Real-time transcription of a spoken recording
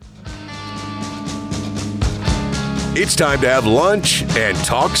It's time to have lunch and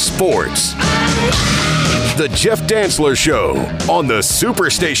talk sports. The Jeff Dantzler Show on the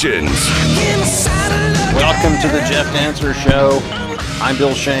Superstations. Welcome to the Jeff Dantzler Show. I'm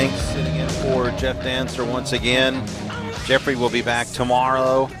Bill Shanks, sitting in for Jeff Dantzler once again. Jeffrey will be back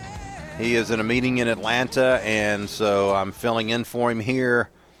tomorrow. He is in a meeting in Atlanta, and so I'm filling in for him here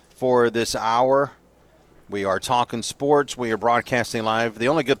for this hour. We are talking sports. We are broadcasting live. The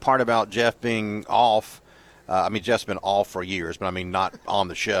only good part about Jeff being off, Jeff's been off for years, but I mean not on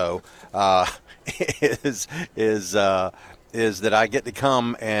the show, is that I get to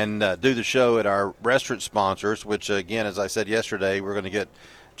come and do the show at our restaurant sponsors, which, again, as I said yesterday, we're going to get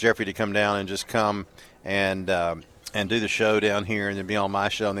Jeffrey to come down and just come and do the show down here and then be on my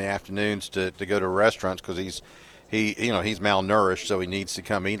show in the afternoons to go to restaurants because he's malnourished, so he needs to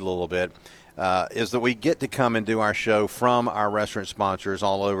come eat a little bit, is that we get to come and do our show from our restaurant sponsors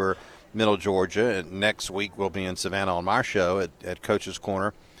all over Middle Georgia. And next week we'll be in Savannah on my show at Coach's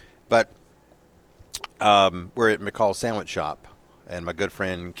Corner. But we're at McCall's Sandwich Shop, and my good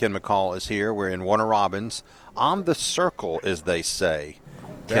friend Ken McCall is here. We're in Warner Robins on the Circle, as they say.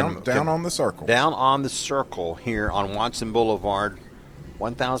 Down on the Circle. Down on the Circle here on Watson Boulevard,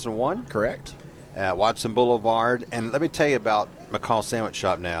 1001? Correct. Watson Boulevard. And let me tell you about McCall's Sandwich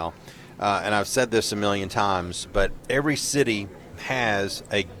Shop now. And I've said this a million times, but every city has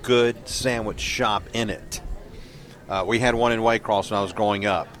a good sandwich shop in it. We had one in Waycross when I was growing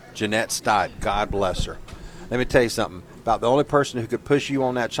up. Jeanette Stipe, God bless her. Let me tell you something. About the only person who could push you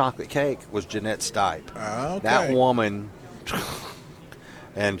on that chocolate cake was Jeanette Stipe. Okay. That woman,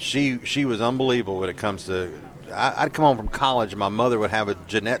 and she was unbelievable when it comes to. I'd come home from college and my mother would have a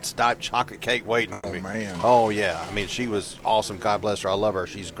Jeanette Stipe chocolate cake waiting on me. Oh, man. Oh, yeah. I mean, she was awesome. God bless her. I love her.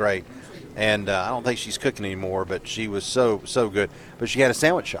 She's great. And I don't think she's cooking anymore, but she was so good. But she had a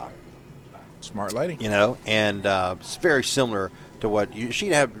sandwich shop. Smart lady. And it's very similar to what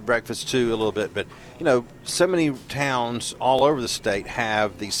she'd have breakfast too a little bit. But, so many towns all over the state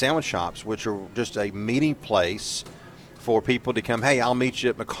have these sandwich shops, which are just a meeting place for people to come. Hey, I'll meet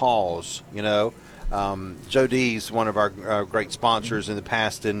you at McCall's, Joe D's, one of our great sponsors in the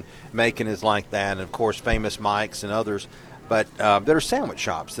past, and Macon is like that. And, of course, Famous Mike's and others. But there are sandwich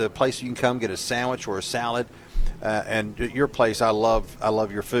shops, the place you can come get a sandwich or a salad. And your place, I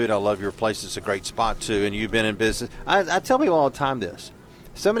love your food. I love your place. It's a great spot, too. And you've been in business. I tell people all the time this.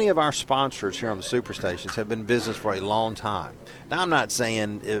 So many of our sponsors here on the Superstations have been in business for a long time. Now, I'm not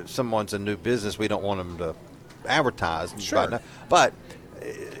saying if someone's a new business, we don't want them to advertise. Sure. But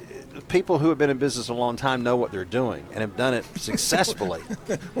people who have been in business a long time know what they're doing and have done it successfully.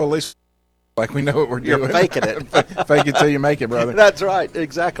 Well, at least like we know what we're doing. You're faking it. Fake it till you make it, brother. That's right,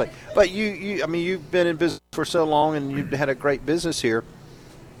 exactly. But you've been in business for so long, and you've had a great business here.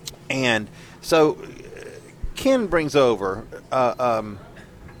 And so Ken brings over a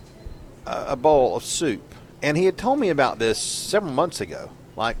bowl of soup, and he had told me about this several months ago,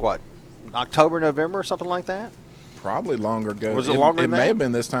 like what, October, November, something like that? Probably longer ago. Was it longer than that? It may have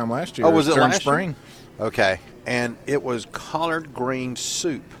been this time last year. Oh, was it during last spring? Year? Okay, and it was collard green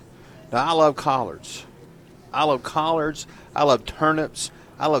soup. Now, I love collards. I love turnips.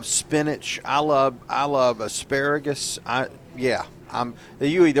 I love spinach. I love asparagus. You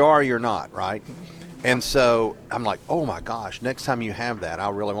either are or you're not, right? And so I'm like, oh my gosh, next time you have that, I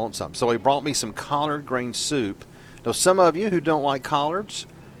really want some. So he brought me some collard green soup. Now, some of you who don't like collards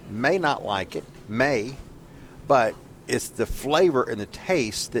may not like it, but it's the flavor and the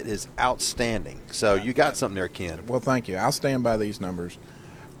taste that is outstanding. So you got something there, Ken. Well, thank you. I'll stand by these numbers.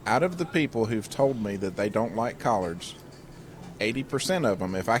 Out of the people who've told me that they don't like collards, 80% of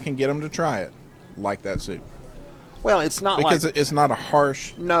them, if I can get them to try it, like that soup. Well, it's not because it's not a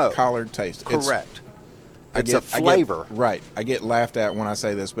harsh collard taste. Correct. It's a flavor. Right. I get laughed at when I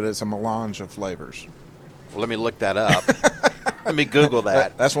say this, but it's a melange of flavors. Well, let me look that up. Let me Google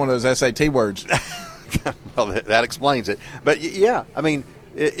that. That's one of those SAT words. Well, that explains it. But, yeah,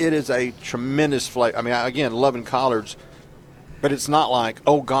 it is a tremendous flavor. Again, loving collards. But it's not like,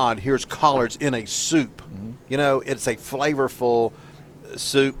 oh, God, here's collards in a soup. Mm-hmm. It's a flavorful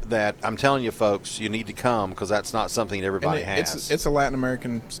soup that I'm telling you, folks, you need to come because that's not something everybody has. It's a Latin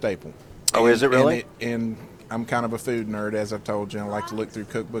American staple. Oh, is it really? And I'm kind of a food nerd, as I've told you. I like to look through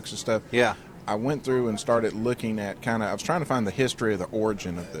cookbooks and stuff. Yeah. I went through and started looking at I was trying to find the history of the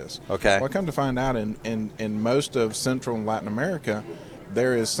origin of this. Okay. Well, I come to find out in most of Central and Latin America,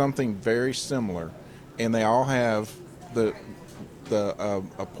 there is something very similar, and they all have a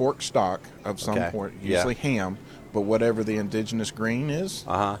pork stock of some sort, usually ham, but whatever the indigenous green is,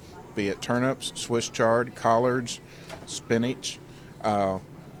 be it turnips, Swiss chard, collards, spinach,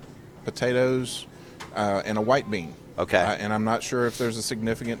 potatoes, and a white bean. Okay. And I'm not sure if there's a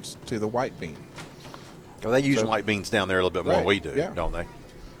significance to the white bean. Well, they use white beans down there a little bit more than we do, don't they?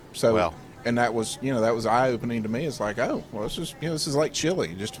 So, and that was eye-opening to me. It's like, oh, well, it's just, this is like chili.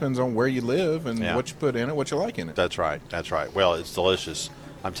 It just depends on where you live and what you put in it, what you like in it. That's right. Well, it's delicious.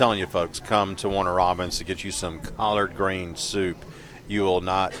 I'm telling you, folks, come to Warner Robins to get you some collard green soup. You will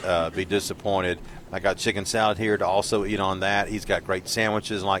not be disappointed. I got chicken salad here to also eat on that. He's got great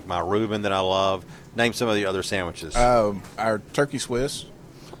sandwiches like my Reuben that I love. Name some of the other sandwiches. Our turkey Swiss.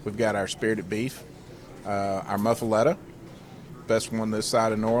 We've got our spirited beef. Our muffaletta, best one this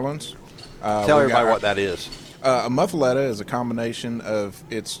side of New Orleans. Tell everybody what that is. A muffaletta is a combination of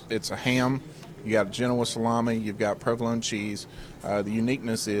it's a ham. You got Genoa salami. You've got provolone cheese. The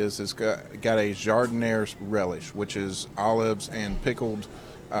uniqueness is it's got a jardiniere relish, which is olives and pickled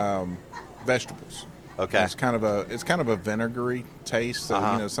vegetables. Okay. And it's kind of a vinegary taste.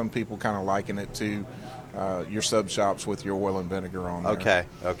 So some people kind of liken it to your sub shops with your oil and vinegar on there.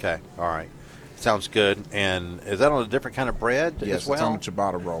 Okay. All right. Sounds good. And is that on a different kind of bread yes, as well? It's on a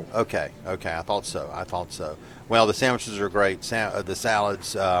ciabatta roll. Okay. I thought so. Well, the sandwiches are great. The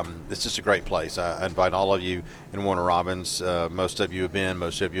salads, it's just a great place. I invite all of you in Warner Robins. Most of you have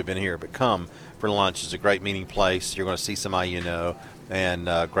been here. But come for lunch. It's a great meeting place. You're going to see somebody you know. And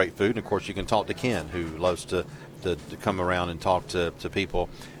great food. And, of course, you can talk to Ken, who loves to come around and talk to people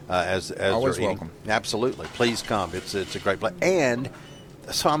as always they're eating. welcome. Absolutely. Please come. It's a great place. And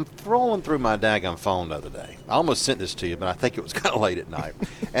so I'm rolling through my daggone phone the other day. I almost sent this to you, but I think it was kind of late at night.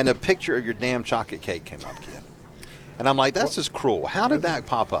 And a picture of your damn chocolate cake came up, Ken. And I'm like, that's just cruel. How did that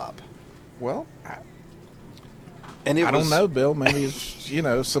pop up? Well, and I don't know, Bill. Maybe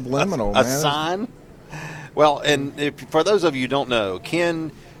it's, subliminal, a man. sign? Well, and for those of you who don't know,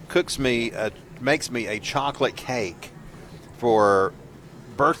 Ken makes me a chocolate cake for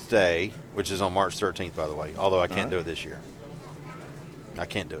birthday, which is on March 13th, by the way, although I can't do it this year.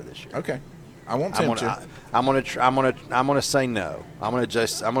 Okay. I won't tempt you. I'm gonna say no. I'm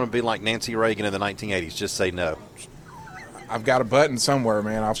gonna be like Nancy Reagan in the 1980s. Just say no. I've got a button somewhere,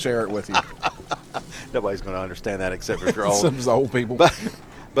 man. I'll share it with you. Nobody's going to understand that except if you're old. Some old people.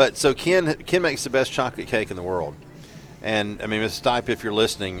 But so Ken makes the best chocolate cake in the world. And, I mean, Ms. Stipe, if you're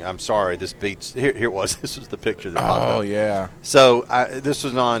listening, I'm sorry. This beats – here it was. This was the picture that popped up. Oh, yeah. So this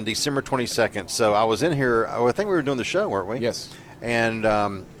was on December 22nd. So I was in here – I think we were doing the show, weren't we? Yes. And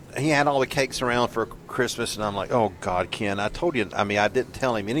he had all the cakes around for Christmas, and I'm like, oh, God, Ken, I told you – I mean, I didn't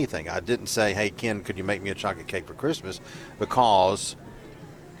tell him anything. I didn't say, hey, Ken, could you make me a chocolate cake for Christmas? Because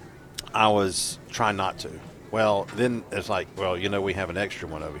I was trying not to. Well, then it's like, well, we have an extra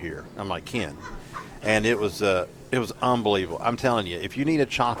one over here. I'm like, Ken. And it was unbelievable. I'm telling you, if you need a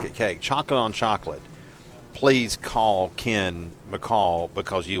chocolate cake, chocolate on chocolate, please call Ken McCall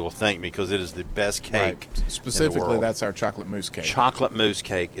because you will thank me because it is the best cake. Right. Specifically, in the world. That's our chocolate mousse cake. Chocolate mousse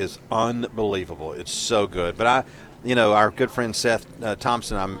cake is unbelievable. It's so good. But our good friend Seth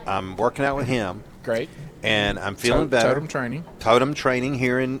Thompson, I'm working out with him. Great. And I'm feeling better. Totem training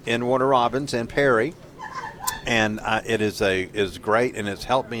here in Warner Robins and Perry. And it is great, and it's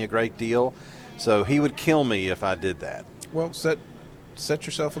helped me a great deal. So he would kill me if I did that. Well, set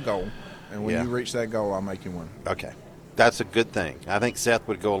yourself a goal, and when you reach that goal, I'll make you one. Okay, that's a good thing. I think Seth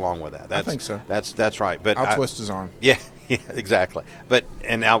would go along with that. I think so. That's right. But I'll twist his arm. Yeah, exactly.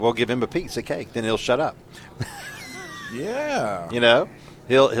 And now we'll give him a pizza cake. Then he'll shut up. Yeah.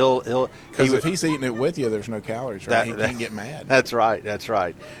 He'll because if he's eating it with you, there's no calories, right? He can't get mad. That's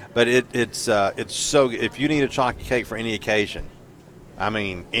right. But it's so good. If you need a chocolate cake for any occasion, I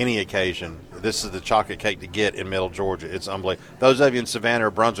mean any occasion, this is the chocolate cake to get in Middle Georgia. It's unbelievable. Those of you in Savannah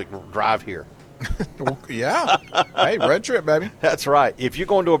or Brunswick, drive here. Yeah. Hey, road trip, baby. That's right. If you're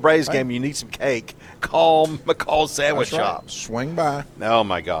going to a Braves game and you need some cake, call McCall's Sandwich Shop. Swing by. Oh,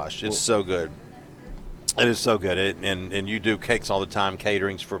 my gosh. It's so good. It is so good. And you do cakes all the time,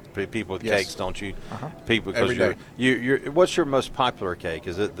 caterings for people with cakes, don't you? Uh-huh. People, every day. You're what's your most popular cake?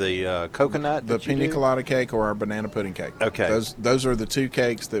 Is it the coconut? The pina colada cake or our banana pudding cake. Okay. Those are the two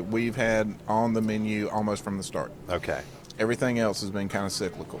cakes that we've had on the menu almost from the start. Okay. Everything else has been kind of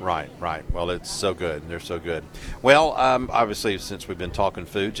cyclical. Right. Well, it's so good. They're so good. Well, obviously, since we've been talking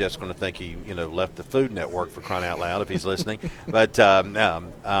food, Jeff's going to think he, left the Food Network for crying out loud if he's listening. But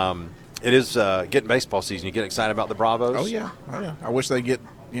it is getting baseball season. You get excited about the Bravos? Oh yeah. I wish they get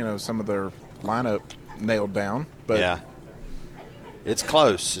some of their lineup nailed down. But yeah. It's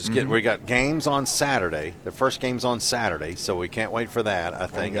close. It's getting. We got games on Saturday. The first game's on Saturday, so we can't wait for that. I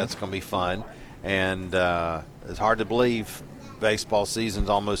think that's going to be fun. And it's hard to believe baseball season's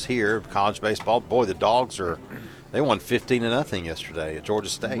almost here. College baseball, boy, the dogs are They won 15-0 yesterday at Georgia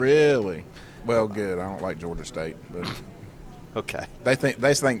State. Really? Well, good. I don't like Georgia State, but Okay. they think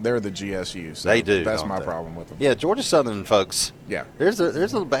they're the GSU. So They do. That's don't my they? problem with them. Yeah, Georgia Southern folks. Yeah. There's a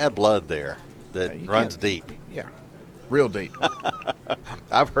little bad blood there that You runs can't- deep. Yeah. Real deep.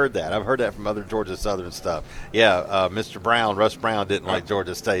 I've heard that. I've heard that from other Georgia Southern stuff. Yeah, Mr. Brown, Russ Brown, didn't like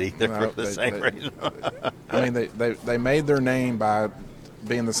Georgia State either No, for the same reason. I mean, they made their name by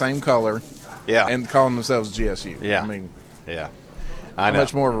being the same color. Yeah. And calling themselves GSU. Yeah. I mean, Yeah. how I know.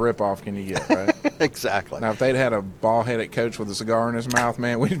 much more of a ripoff can you get, right? Exactly. Now, if they'd had a bald-headed coach with a cigar in his mouth,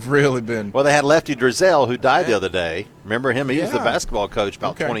 man, we'd really been. Well, they had Lefty Drizel, who died the other day. Remember him? He was the Yeah. basketball coach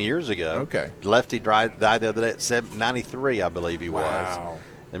about Okay. 20 years ago. Okay. Lefty died the other day at 93, I believe he was. Wow.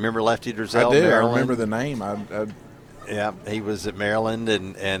 Remember Lefty Drizel? I do. Maryland? I remember the name. Yeah, he was at Maryland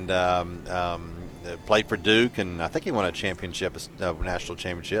and played for Duke, and I think he won a championship, a national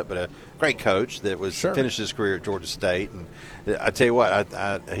championship. But a great coach that was Sure. finished his career at Georgia State. And I tell you what,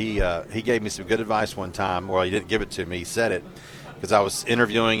 he gave me some good advice one time. Well, he didn't give it to me; he said it because I was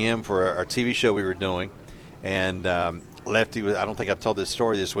interviewing him for our TV show we were doing, and Lefty was. I don't think I've told this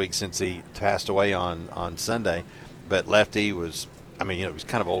story this week since he passed away on Sunday, but Lefty was. I mean, he was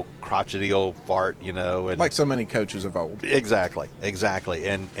kind of old, crotchety old fart, and like so many coaches of old. Exactly.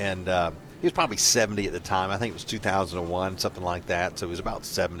 And he was probably 70 at the time. I think it was 2001, something like that. So he was about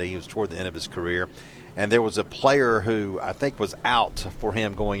 70. He was toward the end of his career. And there was a player who I think was out for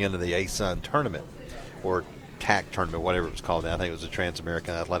him going into the ASUN tournament or TAC tournament, whatever it was called then. I think it was the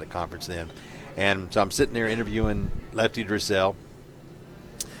Trans-American Athletic Conference then. And so I'm sitting there interviewing Lefty Drizel.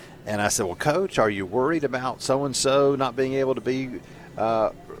 And I said, well, Coach, are you worried about so-and-so not being able to be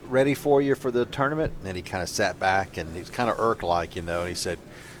ready for you for the tournament? And he kind of sat back, and he was kind of irk-like, and he said,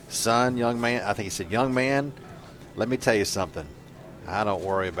 son, young man, I think he said, young man, let me tell you something. I don't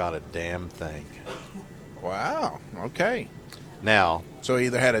worry about a damn thing. Wow. Okay. Now. So he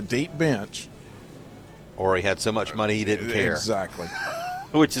either had a deep bench. Or he had so much money he didn't care. Exactly.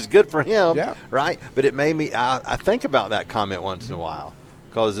 Which is good for him, Yeah. right? But it made me, I think about that comment once in a while.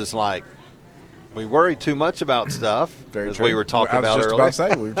 Because it's like, we worry too much about stuff, as we were talking about earlier. I was just about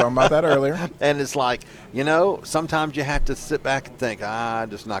to say, we were talking about that earlier. And it's like, sometimes you have to sit back and think, I'm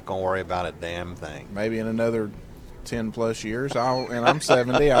just not going to worry about a damn thing. Maybe in another 10-plus years, and I'm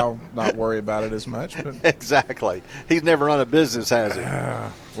 70, I'll not worry about it as much. But Exactly. He's never run a business, has he?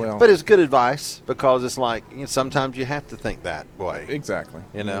 well, But it's good advice because it's like, sometimes you have to think that way. exactly.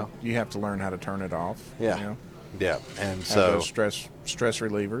 You have to learn how to turn it off. Yeah. Yeah, and Have so those stress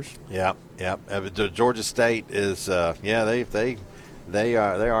relievers. Yeah. Georgia State is they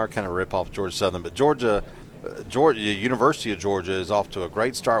are kind of rip off Georgia Southern, but Georgia University of Georgia is off to a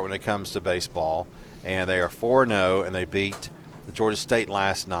great start when it comes to baseball, and they are 4-0, and they beat Georgia State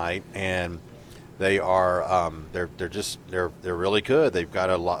last night, and they are they're really good. They've got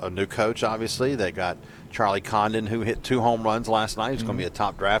a new coach, obviously. They got Charlie Condon, who hit 2 home runs last night. He's going to be a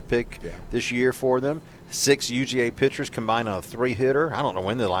top draft pick this year for them. 6 UGA pitchers combined on a 3-hitter. I don't know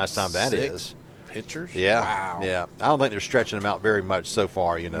when the last time that is. 6 pitchers? Yeah. Wow. Yeah. I don't think they're stretching them out very much so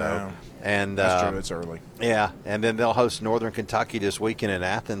far, No. And That's true. It's early. Yeah. And then they'll host Northern Kentucky this weekend in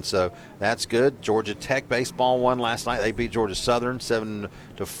Athens, so that's good. Georgia Tech baseball won last night. They beat Georgia Southern 7-4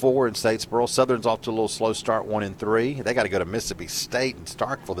 in Statesboro. Southern's off to a little slow start, 1-3. They got to go to Mississippi State and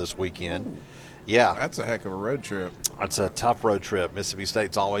Starkville this weekend. Ooh. Yeah. That's a heck of a road trip. It's a tough road trip. Mississippi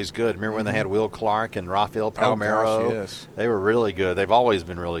State's always good. Remember when they had Will Clark and Rafael Oh, Palmeiro? gosh, yes. They were really good. They've always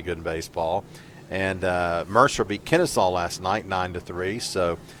been really good in baseball. And Mercer beat Kennesaw last night 9-3.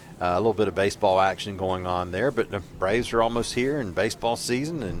 So a little bit of baseball action going on there. But the Braves are almost here in baseball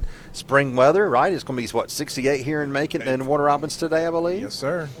season and spring weather, right? It's going to be, 68 here in Macon and Warner Robins today, I believe? Yes,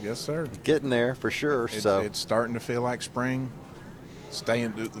 sir. Yes, sir. Getting there for sure. It's starting to feel like spring.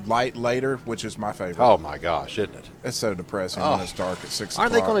 Staying light later, which is my favorite. Oh, my gosh, isn't it? It's so depressing when it's dark at 6 o'clock.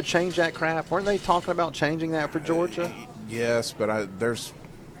 Aren't they going to change that crap? Weren't they talking about changing that for Georgia? Yes, but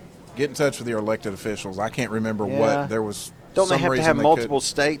get in touch with your elected officials. I can't remember what there was. Don't they some have to reason have they multiple couldn't.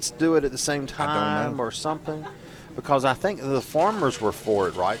 states do it at the same time or something? Because I think the farmers were for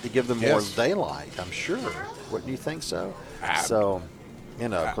it, right, to give them more daylight, I'm sure. Wouldn't you think so?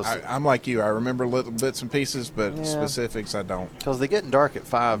 I'm like you. I remember little bits and pieces, but specifics I don't. Because they're getting dark at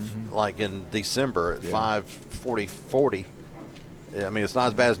 5, like in December at 5:40. I mean, it's not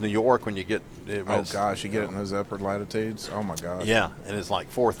as bad as New York when you get. You get it in those upper latitudes. Oh my gosh. Yeah, and it's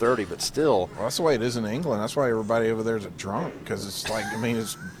like 4:30, but still. Well, that's the way it is in England. That's why everybody over there is a drunk, because it's like,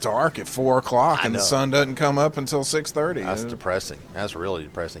 it's dark at 4 o'clock and the sun doesn't come up until 6:30. That's depressing. That's really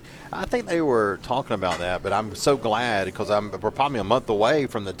depressing. I think they were talking about that, but I'm so glad because we're probably a month away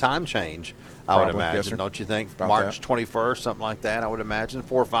from the time change I would Probably, imagine, yes, sir. don't you think? About March that. 21st, something like that, I would imagine,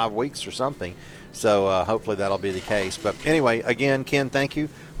 4 or 5 weeks or something. So hopefully that'll be the case. But anyway, again, Ken, thank you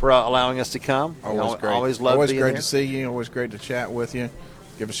for allowing us to come. Always great. Always love Always being great there. to see you. Always great to chat with you.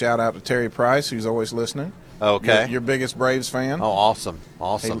 Give a shout out to Terry Price, who's always listening. Okay. Your biggest Braves fan. Oh,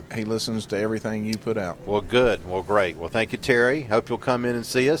 awesome. He listens to everything you put out. Well, good. Well, great. Well, thank you, Terry. Hope you'll come in and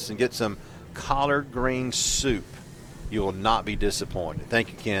see us and get some collard green soup. You will not be disappointed.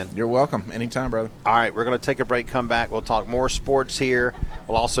 Thank you, Ken. You're welcome. Anytime, brother. All right, we're going to take a break, come back. We'll talk more sports here.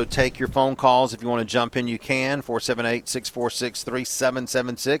 We'll also take your phone calls. If you want to jump in, you can.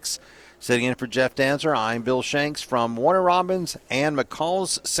 478-646-3776. Sitting in for Jeff Dantzler, I'm Bill Shanks from Warner Robins and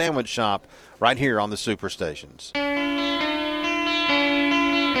McCall's Sandwich Shop right here on the Superstations.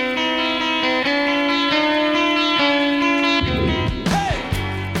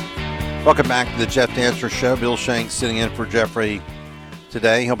 Welcome back to the Jeff Dantzler Show. Bill Shanks sitting in for Jeffrey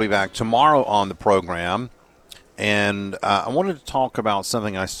today. He'll be back tomorrow on the program. And I wanted to talk about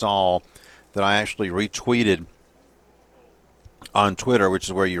something I saw that I actually retweeted on Twitter, which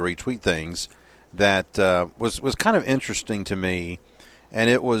is where you retweet things, that was kind of interesting to me. And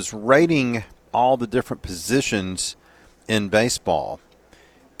it was rating all the different positions in baseball.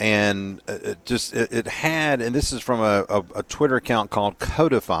 And it had, and this is from a Twitter account called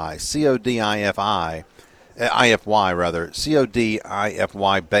Codify, CODIFY, IFY rather,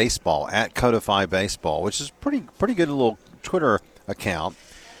 CODIFY Baseball, at Codify Baseball, which is pretty good little Twitter account.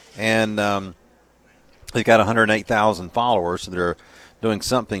 And they've got 108,000 followers, so they're doing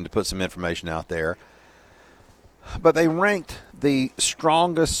something to put some information out there. But they ranked the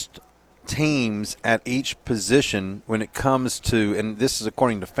strongest teams at each position when it comes to, and this is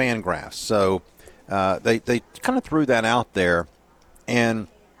according to Fangraphs, so they kind of threw that out there, and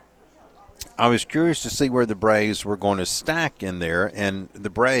I was curious to see where the Braves were going to stack in there. And the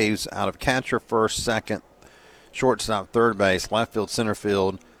Braves, out of catcher, first, second, shortstop, third base, left field, center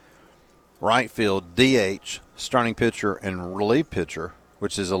field, right field, DH, starting pitcher, and relief pitcher,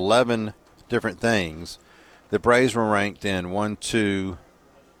 which is 11 different things, the Braves were ranked in 1, 2,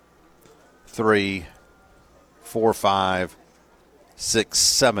 3, 4, 5, 6,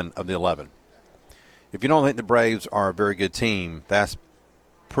 7 of the 11. If you don't think the Braves are a very good team, that's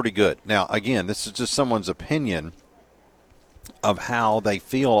pretty good. Now, again, this is just someone's opinion of how they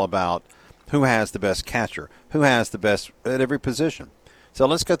feel about who has the best catcher, who has the best at every position. So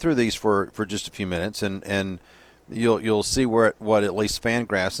let's go through these for just a few minutes, and you'll see what at least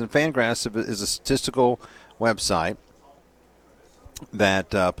Fangraphs, and Fangraphs is a statistical website that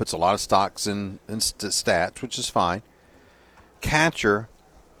puts a lot of stocks in stats, which is fine. Catcher,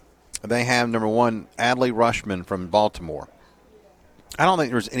 they have number one, Adley Rutschman from Baltimore. I don't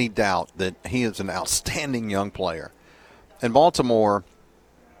think there's any doubt that he is an outstanding young player. And Baltimore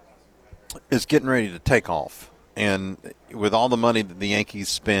is getting ready to take off. And with all the money that the Yankees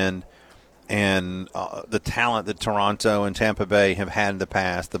spend and the talent that Toronto and Tampa Bay have had in the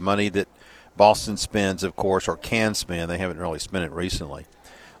past, the money that Boston spends, of course, or can spend. They haven't really spent it recently.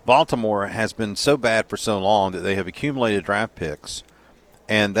 Baltimore has been so bad for so long that they have accumulated draft picks,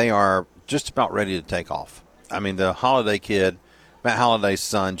 and they are just about ready to take off. I mean, the Holiday kid, Matt Holiday's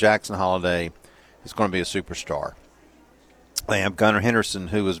son, Jackson Holiday, is going to be a superstar. They have Gunnar Henderson,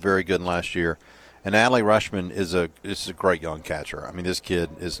 who was very good last year, and Adley Rutschman is a great young catcher. I mean, this kid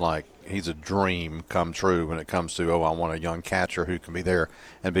is like, he's a dream come true when it comes to, I want a young catcher who can be there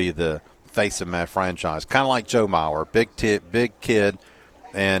and be the face of my franchise, kind of like Joe Mauer, big kid,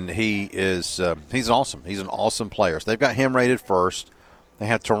 and he's awesome. He's an awesome player. So they've got him rated first. They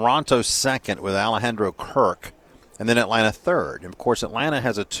have Toronto second with Alejandro Kirk, and then Atlanta third. And of course, Atlanta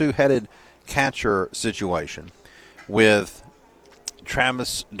has a two-headed catcher situation with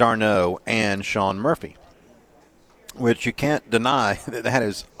Travis d'Arnaud and Sean Murphy, which you can't deny that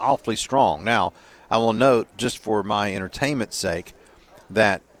is awfully strong. Now, I will note, just for my entertainment's sake,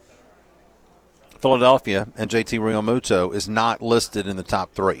 that Philadelphia and JT Realmuto is not listed in the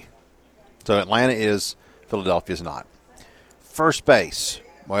top three. So Atlanta is, Philadelphia is not. First base,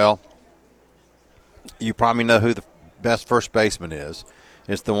 well, you probably know who the best first baseman is.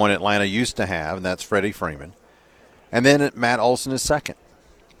 It's the one Atlanta used to have, and that's Freddie Freeman. And then Matt Olson is second.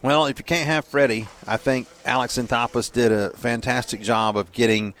 Well, if you can't have Freddie, I think Alex Anthopoulos did a fantastic job of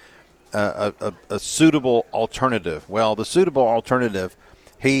getting a suitable alternative. Well, the suitable alternative,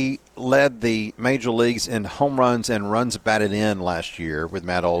 he led the major leagues in home runs and runs batted in last year with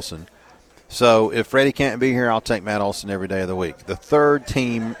Matt Olson. So if Freddie can't be here, I'll take Matt Olson every day of the week. The third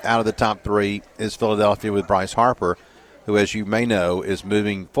team out of the top three is Philadelphia with Bryce Harper, who, as you may know, is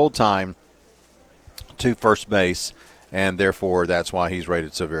moving full-time to first base, and therefore that's why he's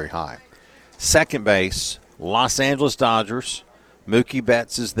rated so very high. Second base, Los Angeles Dodgers. Mookie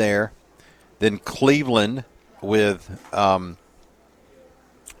Betts is there. Then Cleveland with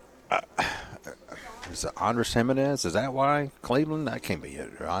is it Andres Jimenez? Is that why Cleveland? That can't be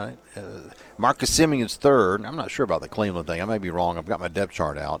it, right? Marcus Semion's third. I'm not sure about the Cleveland thing. I may be wrong. I've got my depth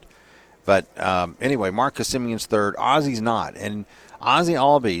chart out. But anyway, Marcus Semion's third. Ozzy's not. And Ozzy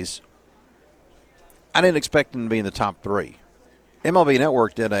Albies, I didn't expect him to be in the top 3. MLB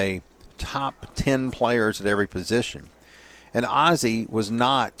Network did a top 10 players at every position. And Ozzy was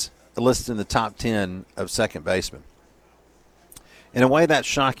not listed in the top 10 of second baseman. In a way, that's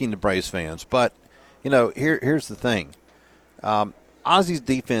shocking to Braves fans. But, here's the thing. Ozzy's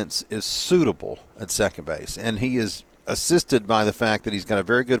defense is suitable at second base, and he is assisted by the fact that he's got a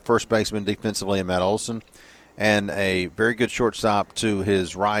very good first baseman defensively in Matt Olson and a very good shortstop to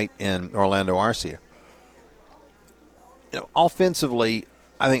his right in Orlando Arcia. Offensively,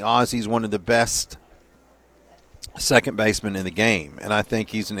 I think Ozzy's one of the best second baseman in the game, and I think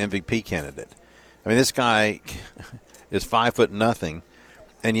he's an MVP candidate. I mean, this guy is 5'0",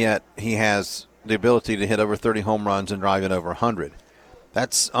 and yet he has the ability to hit over 30 home runs and drive in over 100.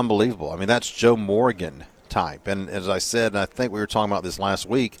 That's unbelievable. I mean, that's Joe Morgan type. And as I said, and I think we were talking about this last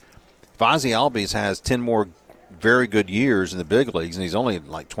week, if Ozzy Albies has 10 more very good years in the big leagues, and he's only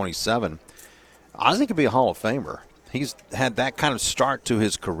like 27, Ozzy could be a Hall of Famer. He's had that kind of start to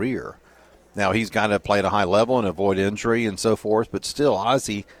his career. Now, he's got to play at a high level and avoid injury and so forth, but still,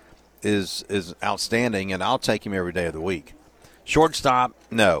 Ozzy is outstanding, and I'll take him every day of the week. Shortstop,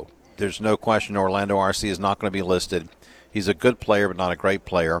 no. There's no question Orlando Arcia is not going to be listed. He's a good player, but not a great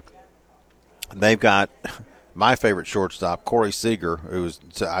player. They've got my favorite shortstop, Corey Seager,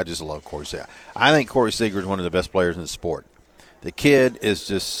 I just love Corey Seager. I think Corey Seager is one of the best players in the sport. The kid is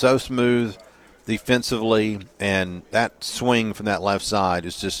just so smooth defensively, and that swing from that left side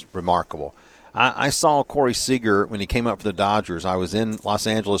is just remarkable. I saw Corey Seager when he came up for the Dodgers. I was in Los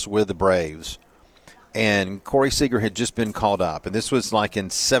Angeles with the Braves, and Corey Seager had just been called up. And this was like in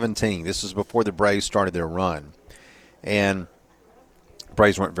 17. This was before the Braves started their run. And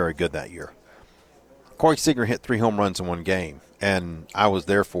Braves weren't very good that year. Corey Seager hit 3 home runs in one game, and I was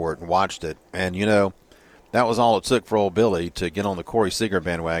there for it and watched it. And, that was all it took for old Billy to get on the Corey Seager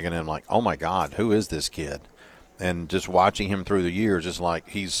bandwagon. And I'm like, oh, my God, who is this kid? And just watching him through the years, just like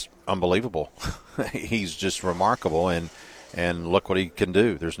he's unbelievable. He's just remarkable, and look what he can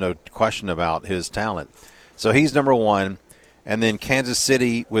do. There's no question about his talent. So he's number 1. And then Kansas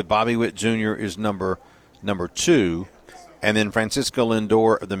City with Bobby Witt Jr. is number 2. And then Francisco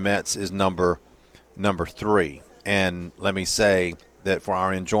Lindor of the Mets is number 3. And let me say that for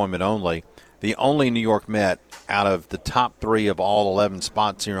our enjoyment only, the only New York Met out of the top 3 of all 11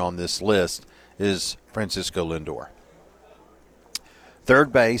 spots here on this list is Francisco Lindor.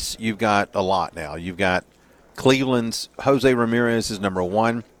 Third base, you've got a lot now. You've got Cleveland's Jose Ramirez is number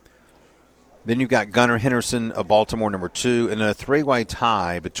 1. Then you've got Gunnar Henderson of Baltimore, number 2. And a 3-way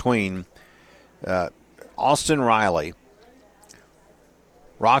tie between Austin Riley,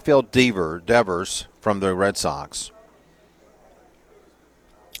 Rafael Devers from the Red Sox,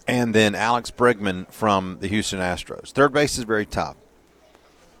 and then Alex Bregman from the Houston Astros. Third base is very tough.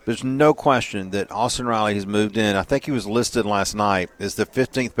 There's no question that Austin Riley has moved in. I think he was listed last night as the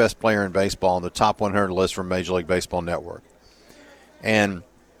 15th best player in baseball on the top 100 list from Major League Baseball Network. And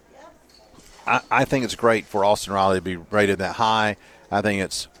I think it's great for Austin Riley to be rated that high. I think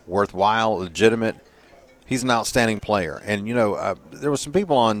it's worthwhile, legitimate. He's an outstanding player. And, there were some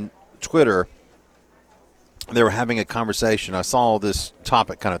people on Twitter, they were having a conversation. I saw this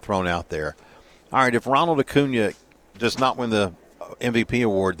topic kind of thrown out there. All right, if Ronald Acuna does not win the MVP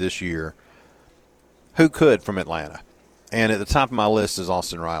award this year, who could from Atlanta? And at the top of my list is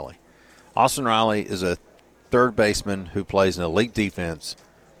Austin Riley. Austin Riley is a third baseman who plays an elite defense,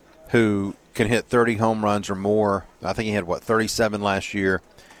 who can hit 30 home runs or more. I think he had, 37 last year,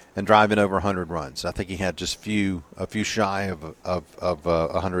 and drive in over 100 runs. I think he had just a few shy of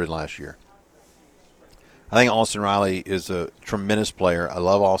 100 last year. I think Austin Riley is a tremendous player. I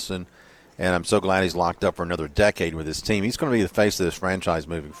love Austin, and I'm so glad he's locked up for another decade with his team. He's going to be the face of this franchise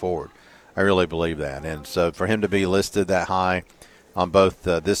moving forward. I really believe that. And so for him to be listed that high on both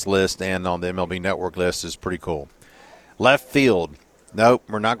this list and on the MLB Network list is pretty cool. Left field. Nope,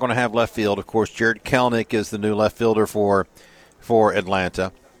 we're not going to have left field. Of course, Jared Kelenic is the new left fielder for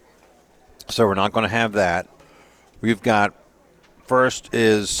Atlanta. So we're not going to have that. We've got first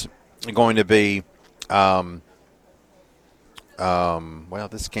is going to be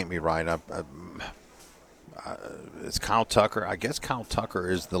this can't be right. It's Kyle Tucker. I guess Kyle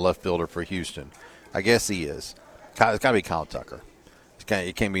Tucker is the left fielder for Houston. I guess he is. It's got to be Kyle Tucker.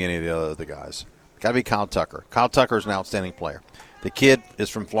 It can't be any of the other guys. Got to be Kyle Tucker. Kyle Tucker is an outstanding player. The kid is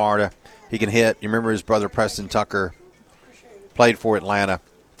from Florida. He can hit. You remember his brother Preston Tucker played for Atlanta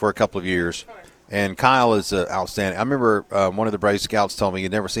for a couple of years. And Kyle is outstanding. I remember one of the Brave Scouts told me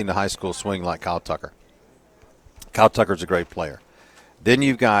he'd never seen a high school swing like Kyle Tucker. Kyle Tucker's a great player. Then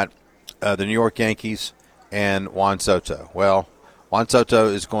you've got the New York Yankees and Juan Soto. Well, Juan Soto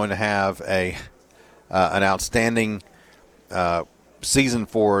is going to have an outstanding season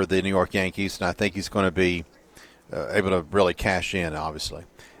for the New York Yankees, and I think he's going to be able to really cash in, obviously.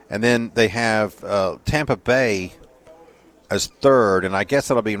 And then they have Tampa Bay as third, and I guess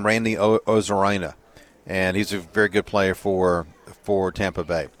that'll be Randy Ozarena, and he's a very good player for Tampa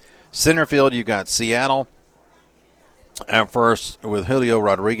Bay. Center field, you've got Seattle at first with Julio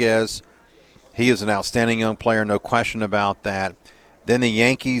Rodriguez. He is an outstanding young player, no question about that. Then the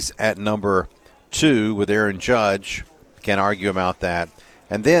Yankees at number 2 with Aaron Judge. Can't argue about that.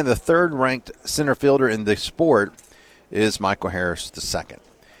 And then the third-ranked center fielder in the sport is Michael Harris II.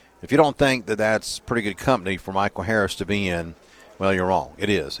 If you don't think that that's pretty good company for Michael Harris to be in, well, you're wrong. It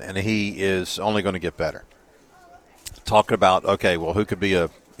is, and he is only going to get better. Talking about, okay, well, who could be a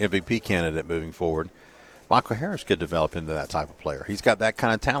MVP candidate moving forward? Michael Harris could develop into that type of player. He's got that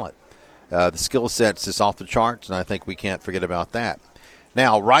kind of talent. The skill set's just off the charts, and I think we can't forget about that.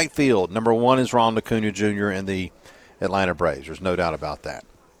 Now, right field, number 1 is Ronald Acuna Jr. in the Atlanta Braves. There's no doubt about that.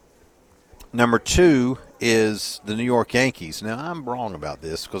 Number 2 is the New York Yankees. Now, I'm wrong about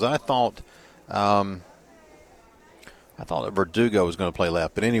this because I thought that Verdugo was going to play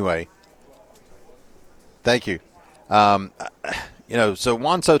left. But anyway, thank you. So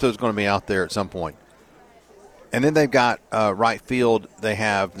Juan Soto is going to be out there at some point. And then they've got right field. They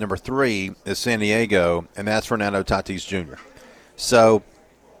have number 3 is San Diego, and that's Fernando Tatis Jr. So,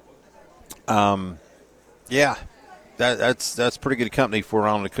 that's pretty good company for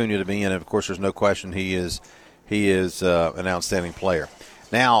Ronald Acuna to be in. And of course, there's no question he is an outstanding player.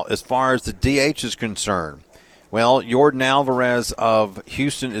 Now, as far as the DH is concerned, well, Yordan Alvarez of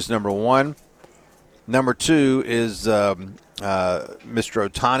Houston is number 1. Number 2 is Mr.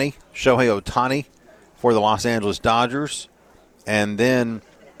 Ohtani, Shohei Ohtani, for the Los Angeles Dodgers. And then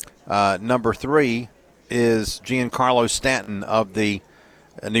number 3 is Giancarlo Stanton of the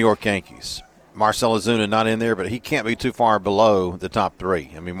New York Yankees. Marcell Ozuna not in there, but he can't be too far below the top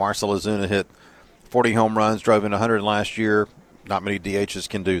 3. I mean, Marcell Ozuna hit 40 home runs, drove in 100 last year. Not many DHs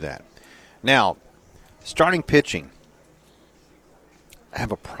can do that. Now, starting pitching, I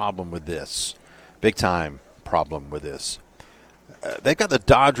have a problem with this. Big-time problem with this. They've got the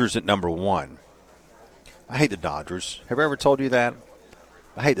Dodgers at number 1. I hate the Dodgers. Have I ever told you that?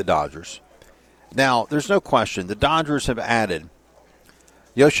 I hate the Dodgers. Now, there's no question. The Dodgers have added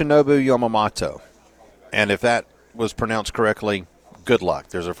Yoshinobu Yamamoto. And if that was pronounced correctly, good luck.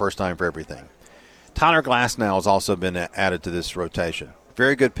 There's a first time for everything. Tyler Glasnow has also been added to this rotation.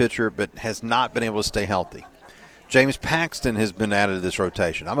 Very good pitcher, but has not been able to stay healthy. James Paxton has been added to this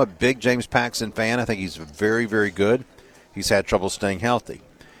rotation. I'm a big James Paxton fan. I think he's very, very good. He's had trouble staying healthy.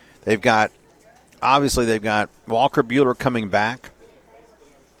 They've got Walker Buehler coming back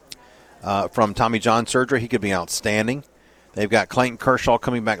from Tommy John surgery. He could be outstanding. They've got Clayton Kershaw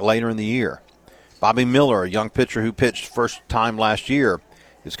coming back later in the year. Bobby Miller, a young pitcher who pitched first time last year,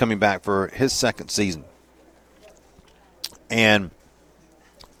 is coming back for his second season. And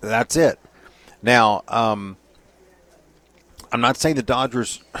that's it. Now, I'm not saying the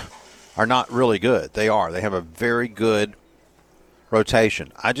Dodgers are not really good. They are. They have a very good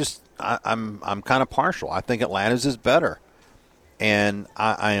rotation. I'm kind of partial. I think Atlanta's is better. And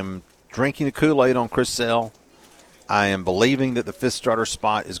I am drinking the Kool-Aid on Chris Sale. I am believing that the fifth starter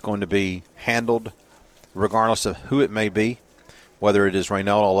spot is going to be handled regardless of who it may be, whether it is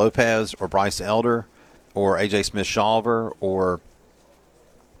Reynaldo Lopez or Bryce Elder or A.J. Smith-Shawver or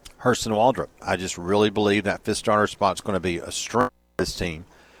Hurston Waldrop. I just really believe that fifth starter spot is going to be a strength of this team.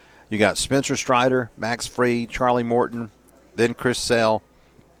 You got Spencer Strider, Max Fried, Charlie Morton, then Chris Sale,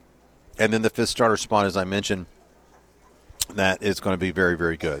 and then the fifth starter spot, as I mentioned, that is going to be very,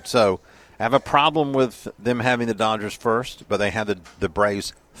 very good. So I have a problem with them having the Dodgers first, but they had the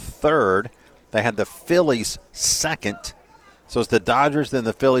Braves third. They had the Phillies second. So it's the Dodgers, then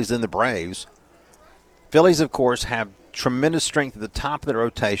the Phillies, then the Braves. Phillies, of course, have tremendous strength at the top of the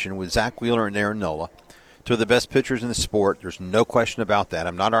rotation with Zach Wheeler and Aaron Nola, two of the best pitchers in the sport. There's no question about that.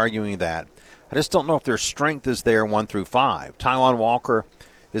 I'm not arguing that. I just don't know if their strength is there 1 through 5. Taijuan Walker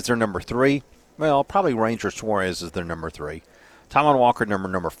is their number 3. Well, probably Ranger Suarez is their number 3. Taijuan Walker,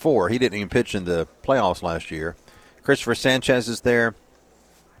 number 4. He didn't even pitch in the playoffs last year. Christopher Sanchez is there.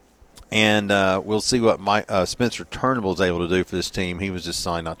 And we'll see what Spencer Turnbull is able to do for this team. He was just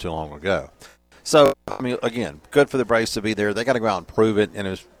signed not too long ago. So, I mean, again, good for the Braves to be there. They got to go out and prove it. And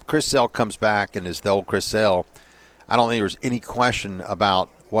if Chris Sale comes back and is the old Chris Sale, I don't think there's any question about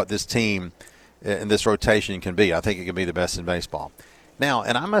what this team in this rotation can be. I think it can be the best in baseball. Now,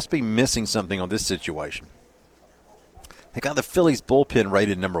 and I must be missing something on this situation. They got the Phillies bullpen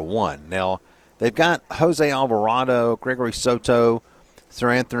rated number 1. Now, they've got Jose Alvarado, Gregory Soto,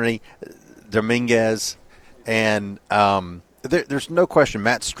 Sir Anthony Dominguez, and there's no question.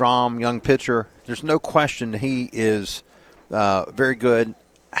 Matt Strahm, young pitcher, there's no question he is very good.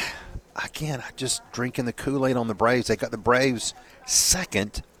 Again, I just drinking the Kool-Aid on the Braves. They got the Braves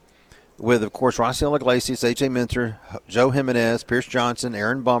second with, of course, Raisel Iglesias, A.J. Minter, Joe Jimenez, Pierce Johnson,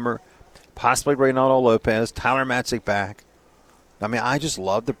 Aaron Bummer, possibly Reynaldo Lopez, Tyler Matzik back. I mean, I just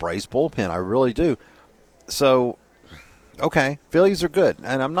love the Braves bullpen. I really do. So, okay, Phillies are good.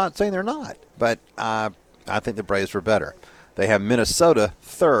 And I'm not saying they're not, but I think the Braves were better. They have Minnesota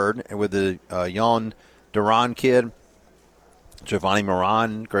third with the Yon Duran kid, Giovanni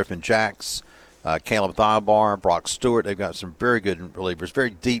Moran, Griffin Jacks, Caleb Thielbar, Brock Stewart. They've got some very good relievers,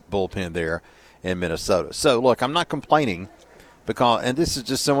 very deep bullpen there in Minnesota. So, look, I'm not complaining because, and this is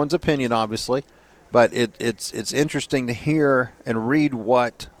just someone's opinion, obviously, but it's interesting to hear and read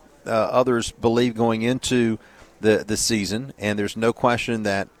what others believe going into the season. And there's no question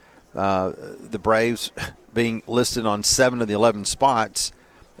that the Braves being listed on 7 of the 11 spots,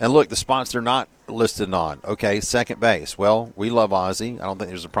 and look, the spots they're not listed on. Okay, second base. Well, we love Ozzie. I don't think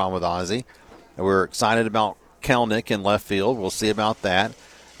there's a problem with Ozzie. We're excited about Kelnick in left field. We'll see about that.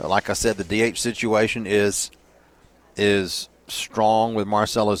 Like I said, the DH situation is strong with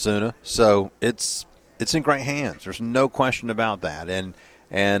Marcell Ozuna, so it's in great hands. There's no question about that.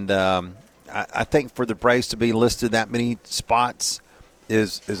 And I think for the Braves to be listed that many spots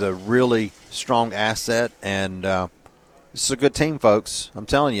is a really strong asset, and this is a good team, folks. I'm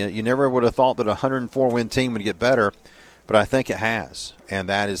telling you, you never would have thought that a 104-win team would get better, but I think it has, and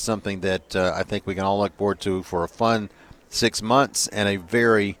that is something that I think we can all look forward to for a fun 6 months and a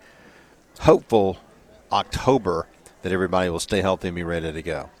very hopeful October that everybody will stay healthy and be ready to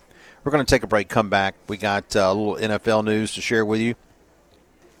go. We're going to take a break, come back. We got a little NFL news to share with you.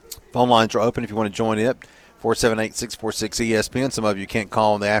 Phone lines are open if you want to join it. 478-646-ESPN. Some of you can't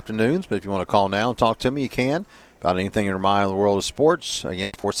call in the afternoons, but if you want to call now and talk to me, you can about anything in your mind in the world of sports.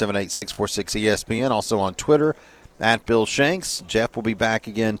 Again, 478-646-ESPN. Also on Twitter, at Bill Shanks. Jeff will be back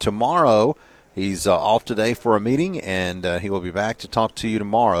again tomorrow. He's off today for a meeting, and he will be back to talk to you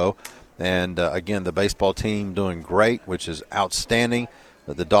tomorrow. And, again, the baseball team doing great, which is outstanding.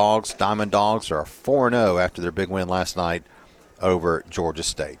 The Dogs, Diamond Dogs, are 4-0 after their big win last night over Georgia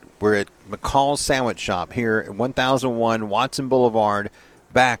State. We're at McCall's Sandwich Shop here at 1001 Watson Boulevard.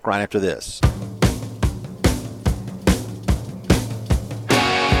 Back right after this.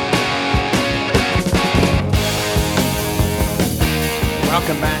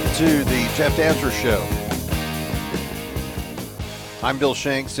 Welcome back to the Jeff Dantzler Show. I'm Bill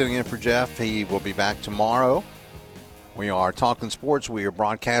Shanks, sitting in for Jeff. He will be back tomorrow. We are talking sports. We are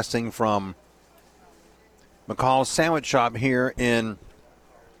broadcasting from McCall's Sandwich Shop here in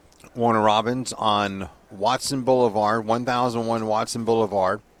Warner Robins on Watson Boulevard, 1001 Watson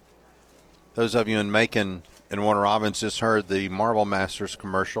Boulevard. Those of you in Macon and Warner Robins just heard the Marble Masters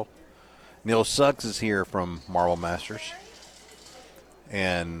commercial. Neil Suggs is here from Marble Masters.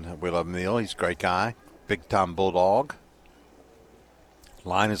 And we love Neil. He's a great guy. Big-time bulldog.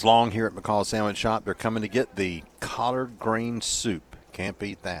 Line is long here at McCall's Sandwich Shop. They're coming to get the collard green soup. Can't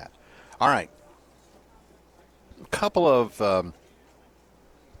beat that. All right. A couple of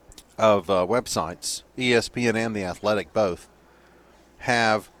websites, ESPN and The Athletic both,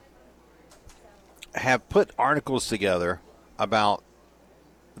 have put articles together about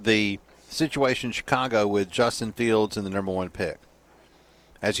the situation in Chicago with Justin Fields and the number 1 pick.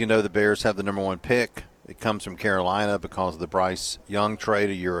 As you know, the Bears have the number 1 pick. It comes from Carolina because of the Bryce Young trade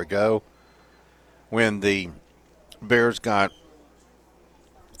a year ago, when the Bears got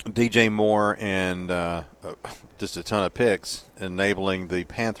DJ Moore and just a ton of picks, enabling the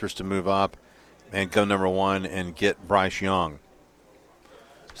Panthers to move up and go number 1 and get Bryce Young.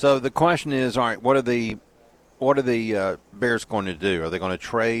 So the question is, all right, what are the Bears going to do? Are they going to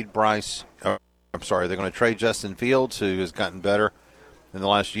trade they're going to trade Justin Fields, who has gotten better in the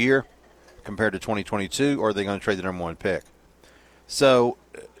last year compared to 2022, or are they going to trade the number 1 pick? So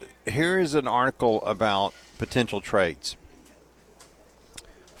here is an article about potential trades.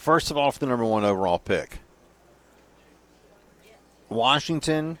 First of all, for the number 1 overall pick,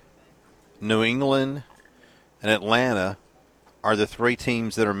 Washington, New England, and Atlanta are the three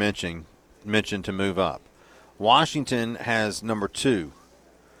teams that are mentioned to move up. Washington has number 2.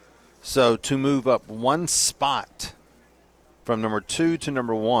 So to move up one spot from number 2 to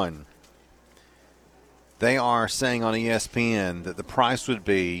number 1, they are saying on ESPN that the price would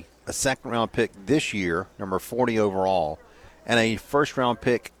be a second-round pick this year, number 40 overall, and a first-round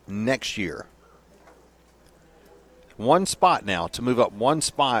pick next year. One spot now. To move up one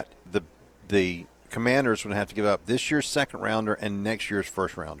spot, the Commanders would have to give up this year's second-rounder and next year's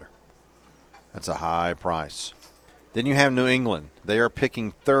first-rounder. That's a high price. Then you have New England. They are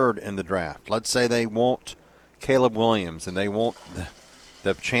picking 3rd in the draft. Let's say they want Caleb Williams and they want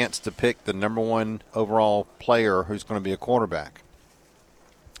the chance to pick the number 1 overall player who's going to be a quarterback.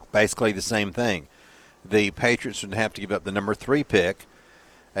 Basically the same thing. The Patriots would have to give up the number 3 pick,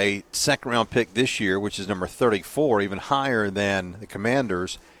 a second-round pick this year, which is number 34, even higher than the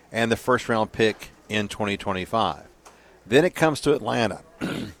Commanders, and the first-round pick in 2025. Then it comes to Atlanta.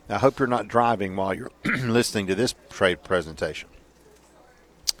 I hope you're not driving while you're listening to this trade presentation.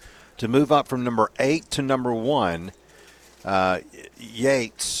 To move up from number 8 to number 1, Phil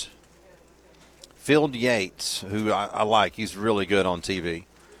Yates, who I like, he's really good on TV.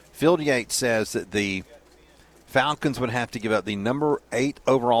 Phil Yates says that the Falcons would have to give up the number 8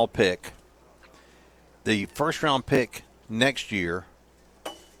 overall pick, the first-round pick next year,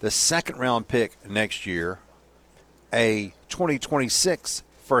 the second-round pick next year, a 2026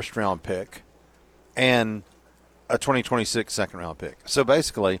 first-round pick, and a 2026 second-round pick. So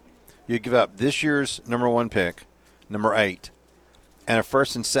basically, you give up this year's number 1 pick, number 8, and a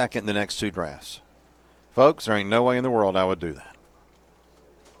first and second in the next 2 drafts. Folks, there ain't no way in the world I would do that.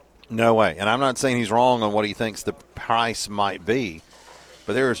 No way. And I'm not saying he's wrong on what he thinks the price might be,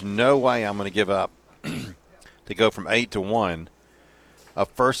 but there is no way I'm going to give up to go from 8 to 1, a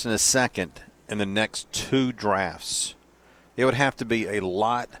first and a second in the next 2 drafts. It would have to be a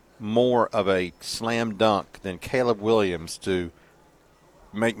lot more of a slam dunk than Caleb Williams to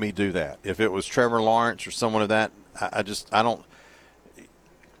make me do that. If it was Trevor Lawrence or someone of that, I don't.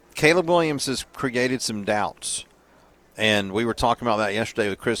 Caleb Williams has created some doubts, and we were talking about that yesterday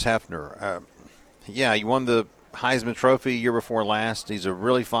with Chris Hefner. Yeah, he won the Heisman Trophy year before last. He's a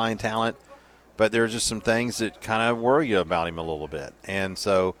really fine talent, but there are just some things that kind of worry you about him a little bit, and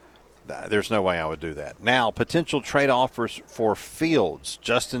so there's no way I would do that. Now, potential trade offers for Fields,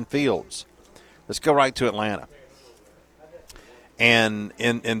 Justin Fields. Let's go right to Atlanta. And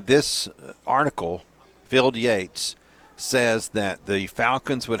in this article, Phil Yates says that the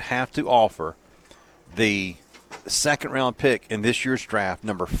Falcons would have to offer the second-round pick in this year's draft,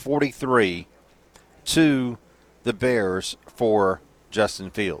 number 43, to the Bears for Justin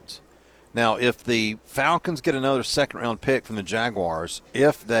Fields. Now, if the Falcons get another second-round pick from the Jaguars,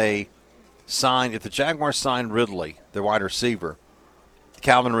 if the Jaguars sign Ridley, the wide receiver,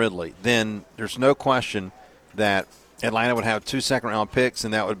 Calvin Ridley, then there's no question that Atlanta would have 2 second-round picks,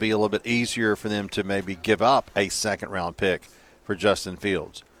 and that would be a little bit easier for them to maybe give up a second-round pick for Justin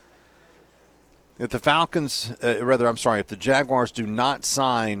Fields. If the if the Jaguars do not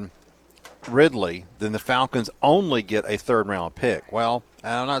sign Ridley, then the Falcons only get a third-round pick. Well,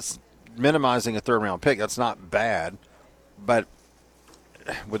 I'm not minimizing a third-round pick. That's not bad, but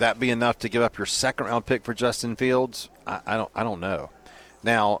would that be enough to give up your second-round pick for Justin Fields? I don't know.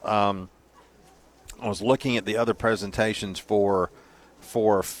 Now, I was looking at the other presentations for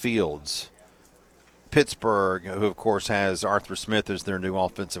Fields. Pittsburgh, who of course has Arthur Smith as their new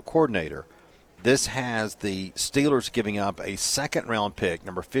offensive coordinator. This has the Steelers giving up a second-round pick,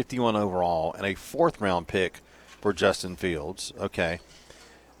 number 51 overall, and a fourth-round pick for Justin Fields. Okay.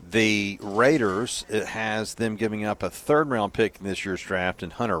 The Raiders, it has them giving up a third-round pick in this year's draft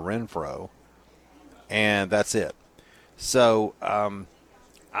in Hunter Renfrow, and that's it. So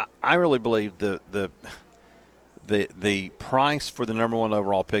I really believe the price for the number 1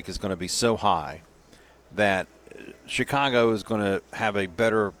 overall pick is going to be so high that Chicago is going to have a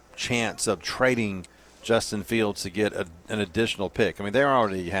better chance of trading Justin Fields to get an additional pick. I mean, they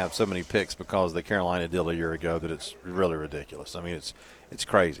already have so many picks because of the Carolina deal a year ago that it's really ridiculous. I mean, it's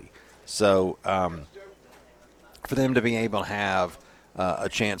crazy. So for them to be able to have a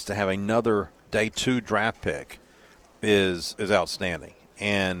chance to have another day 2 draft pick is outstanding.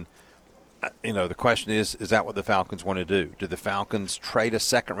 And, the question is that what the Falcons want to do? Do the Falcons trade a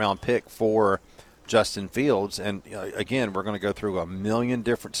second-round pick for Justin Fields? And, again, we're going to go through a million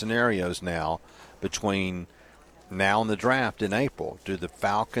different scenarios now between now and the draft in April. Do the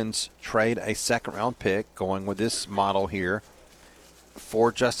Falcons trade a second-round pick, going with this model here,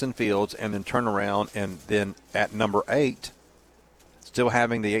 for Justin Fields, and then turn around and then at number 8, still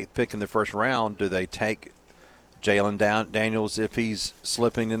having the 8th pick in the first round, do they take Jalen Daniels if he's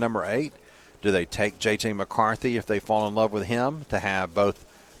slipping to number 8? Do they take J.J. McCarthy if they fall in love with him to have both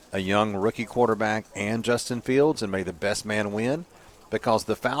a young rookie quarterback and Justin Fields and may the best man win? Because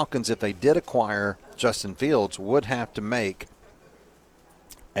the Falcons, if they did acquire Justin Fields, would have to make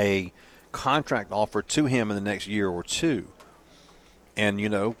a contract offer to him in the next year or two. And,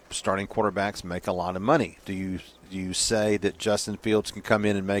 starting quarterbacks make a lot of money. Do you say that Justin Fields can come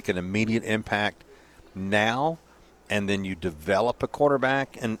in and make an immediate impact now, and then you develop a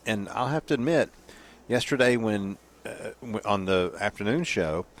quarterback? And I'll have to admit, yesterday when on the afternoon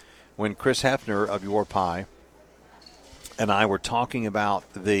show, when Chris Hefner of Your Pie and I were talking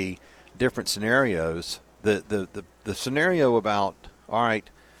about the different scenarios, the scenario about, all right,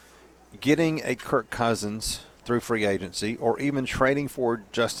 getting a Kirk Cousins through free agency or even trading for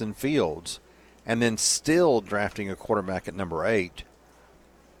Justin Fields and then still drafting a quarterback at number 8,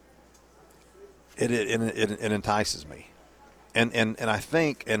 it entices me. And I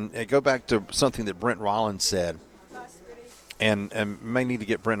think, and I go back to something that Brent Rollins said, and may need to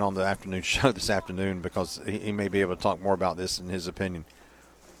get Brent on the afternoon show this afternoon because he may be able to talk more about this in his opinion.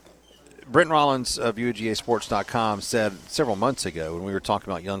 Brent Rollins of UGAsports.com said several months ago when we were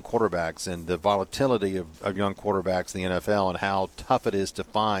talking about young quarterbacks and the volatility of young quarterbacks in the NFL and how tough it is to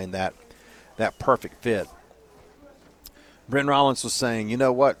find that perfect fit. Brent Rollins was saying, you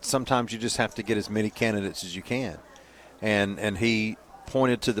know what, sometimes you just have to get as many candidates as you can. And he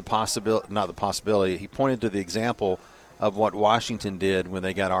pointed to he pointed to the example of what Washington did when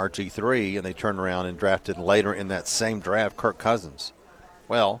they got RG3 and they turned around and drafted later in that same draft Kirk Cousins.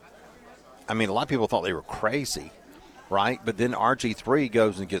 Well, I mean, a lot of people thought they were crazy, right? But then RG3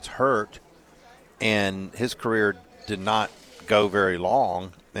 goes and gets hurt, and his career did not go very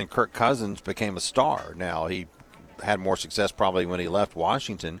long, and Kirk Cousins became a star. Now, he had more success probably when he left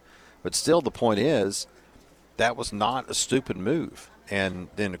Washington, but still the point is that was not a stupid move. And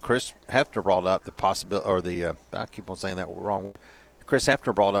then Chris Hefner brought up the possibility, or I keep on saying that wrong. Chris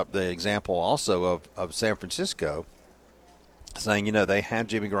Hefner brought up the example also of San Francisco, saying, they had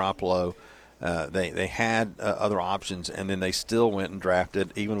Jimmy Garoppolo, they had other options, and then they still went and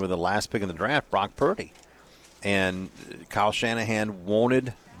drafted, even with the last pick in the draft, Brock Purdy. And Kyle Shanahan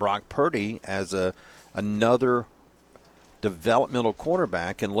wanted Brock Purdy as another developmental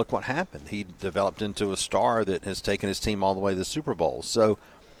quarterback, and look what happened. He developed into a star that has taken his team all the way to the Super Bowl. So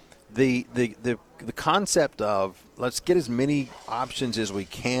the concept of let's get as many options as we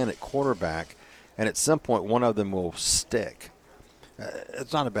can at quarterback, and at some point one of them will stick.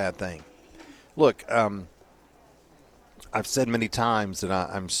 It's not a bad thing. Look, I've said many times that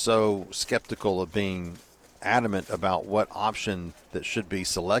I'm so skeptical of being adamant about what option that should be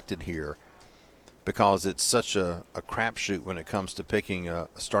selected here because it's such a crapshoot when it comes to picking a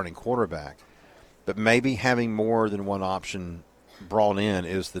starting quarterback. But maybe having more than one option brought in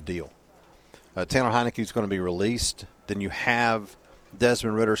is the deal. Taylor Heineke is going to be released. Then you have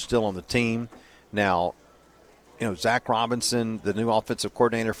Desmond Ridder still on the team. Now, Zach Robinson, the new offensive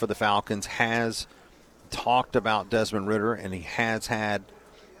coordinator for the Falcons, has talked about Desmond Ridder, and he has had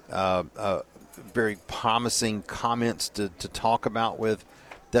very promising comments to talk about with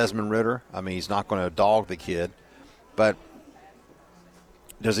Desmond Ridder. I mean, he's not going to dog the kid, but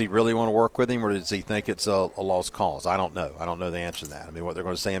does he really want to work with him, or does he think it's a lost cause? I don't know. I don't know the answer to that. I mean, what they're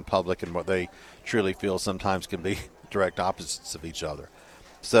going to say in public and what they truly feel sometimes can be direct opposites of each other.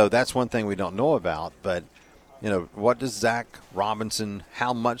 So that's one thing we don't know about, but what does Zach Robinson,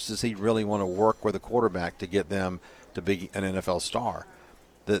 how much does he really want to work with a quarterback to get them to be an NFL star?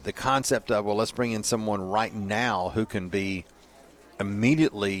 The concept of, well, let's bring in someone right now who can be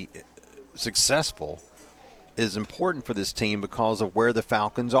immediately successful is important for this team because of where the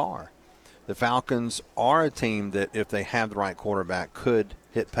Falcons are. The Falcons are a team that, if they have the right quarterback, could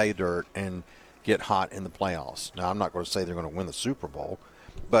hit pay dirt and get hot in the playoffs. Now, I'm not going to say they're going to win the Super Bowl,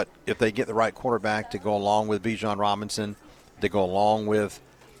 but if they get the right quarterback to go along with Bijan Robinson, to go along with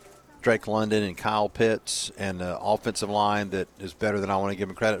Drake London and Kyle Pitts and the offensive line that is better than I want to give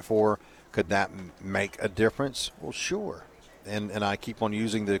them credit for, could that make a difference? Well, sure. And I keep on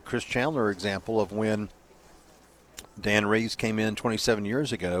using the Chris Chandler example of when Dan Reeves came in 27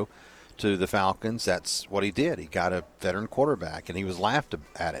 years ago to the Falcons. That's what he did. He got a veteran quarterback, and he was laughed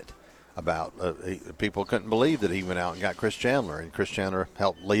at it. People couldn't believe that he went out and got Chris Chandler, and Chris Chandler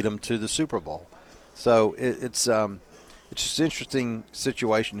helped lead them to the Super Bowl. So it's just an interesting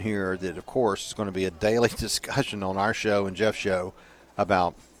situation here that, of course, is going to be a daily discussion on our show and Jeff's show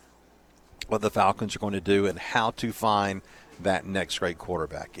about what the Falcons are going to do and how to find that next great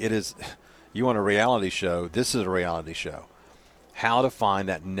quarterback. It is, you want a reality show, this is a reality show. how to find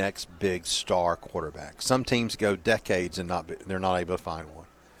that next big star quarterback. Some teams go decades and they're not able to find one.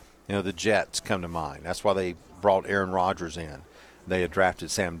 The Jets come to mind. That's why they brought Aaron Rodgers in. They had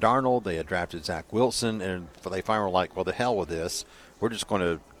drafted Sam Darnold. They had drafted Zach Wilson. And they finally were like, well, the hell with this. We're just going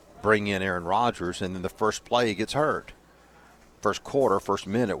to bring in Aaron Rodgers. And then the first play, he gets hurt. First quarter, first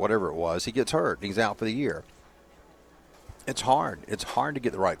minute, whatever it was, he gets hurt. He's out for the year. It's hard. It's hard to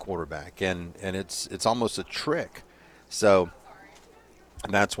get the right quarterback. And it's almost a trick. So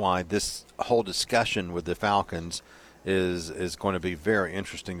that's why this whole discussion with the Falcons is going to be very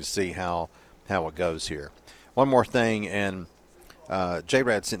interesting to see how it goes here. One more thing, and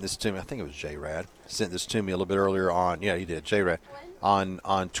J-Rad sent this to me. I think it was J-Rad sent this to me a little bit earlier on. Yeah, he did. J-Rad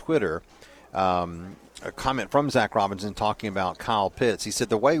on Twitter. A comment from Zach Robinson talking about Kyle Pitts. He said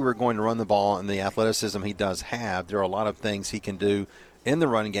the way we're going to run the ball and the athleticism he does have, there are a lot of things he can do in the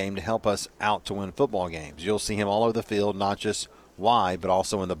running game to help us out to win football games. You'll see him all over the field, not just wide, but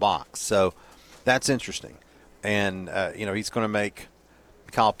also in the box. So that's interesting. And, he's going to make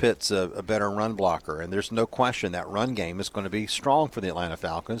Kyle Pitts a better run blocker. And there's no question that run game is going to be strong for the Atlanta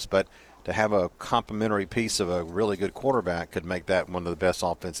Falcons. But to have a complementary piece of a really good quarterback could make that one of the best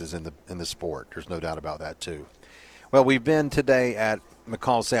offenses in the sport. There's no doubt about that, too. Well, we've been today at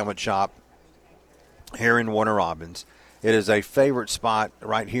McCall's Sandwich Shop here in Warner Robins. It is a favorite spot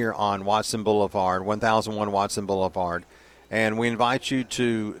right here on Watson Boulevard, 1001 Watson Boulevard. And we invite you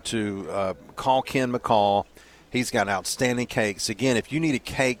to call Ken McCall. He's got outstanding cakes. Again, if you need a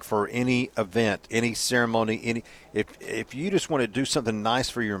cake for any event, any ceremony, if you just want to do something nice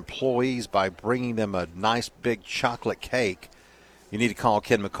for your employees by bringing them a nice big chocolate cake, you need to call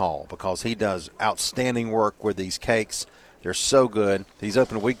Ken McCall because he does outstanding work with these cakes. They're so good. He's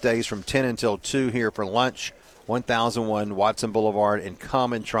open weekdays from 10 until 2 here for lunch, 1001 Watson Boulevard, and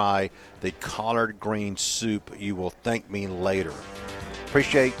come and try the collard green soup. You will thank me later.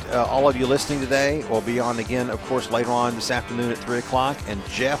 Appreciate all of you listening today. We'll be on again, of course, later on this afternoon at 3 o'clock, and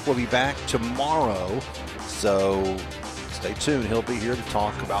Jeff will be back tomorrow. So stay tuned. He'll be here to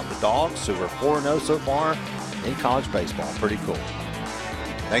talk about the Dogs, who are 4-0 so far in college baseball. Pretty cool.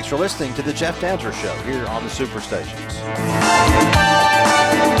 Thanks for listening to the Jeff Dantzler Show here on the Superstations.